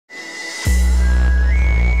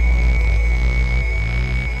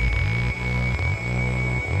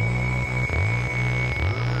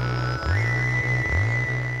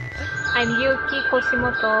I'm Yuki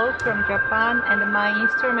Koshimoto from Japan, and my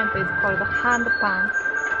instrument is called Handpan.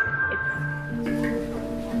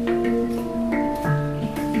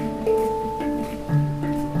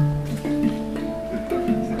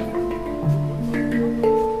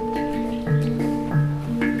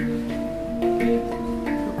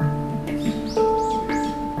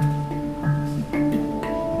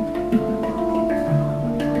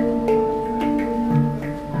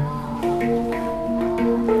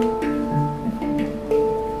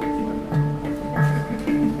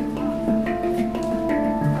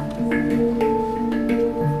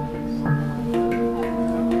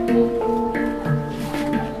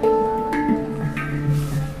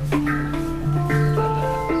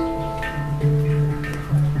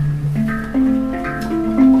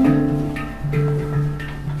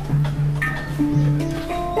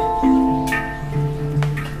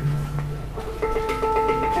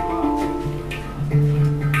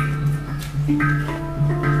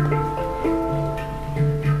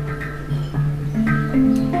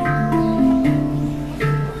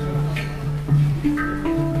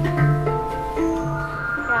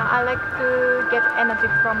 I like to get energy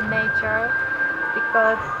from nature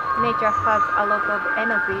because nature has a lot of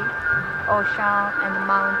energy, ocean and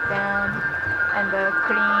mountain and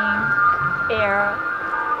clean air,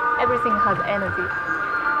 everything has energy.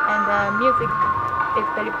 And music is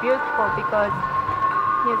very beautiful because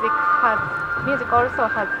music also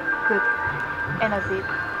has good energy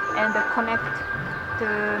and connect to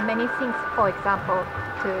many things. For example,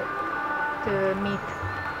 to meet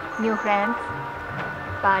new friends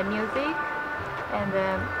by music, and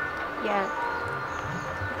yeah,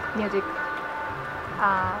 music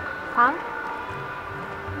fun,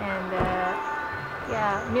 and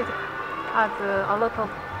yeah, music has a lot of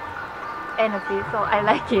energy, so I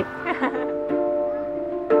like it.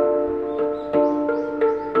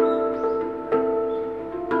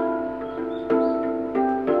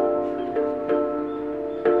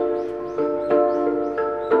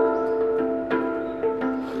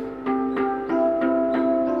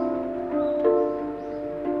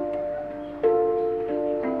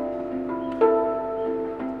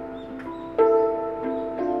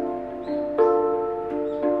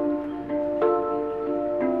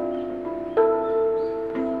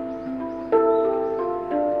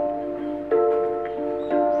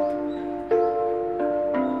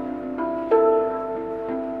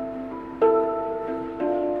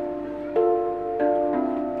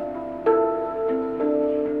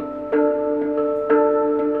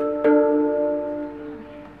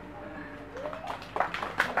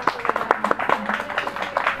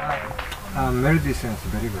 Melody sense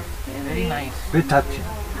very good. Very nice. Very touching.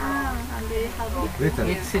 I'm very happy. Very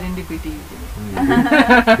touching. It's serendipity.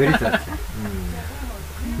 Very touching.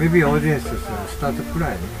 Maybe audience start to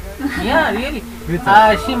cry. Yeah, really.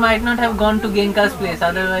 She might not have gone to Genka's place,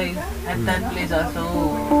 otherwise at that place also.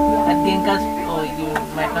 At Genka's, oh, you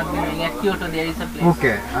might not be knowing. At Kyoto there is a place.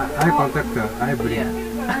 Okay, I contact her. I bring. Yeah.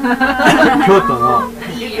 京都の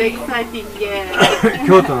It's exciting, yeah.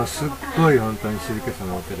 京都のすっごい本当に静けさ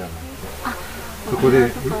のお寺なんで、そこ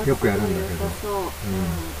でよくやるんだけど。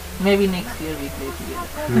Maybe next year we play together.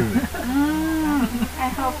 I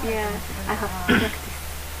hope, yeah. I hope to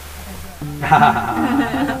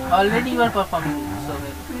practice. Already you are performing so well.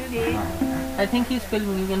 Really? I think he's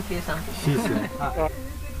filming. You can play something. She's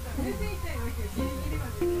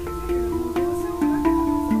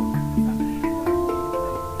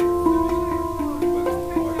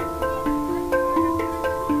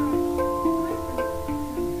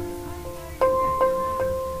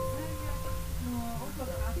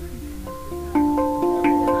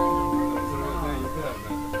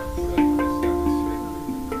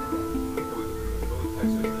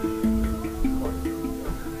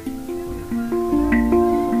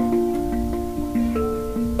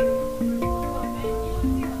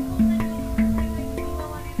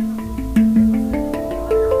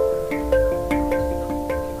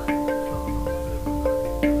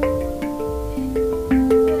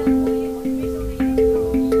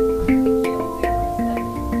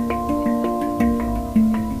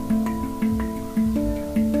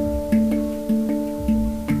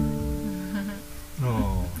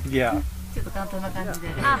Yeah. ちょっと簡単な感じで。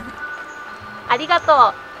ありがと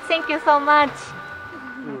う。Thank you so much.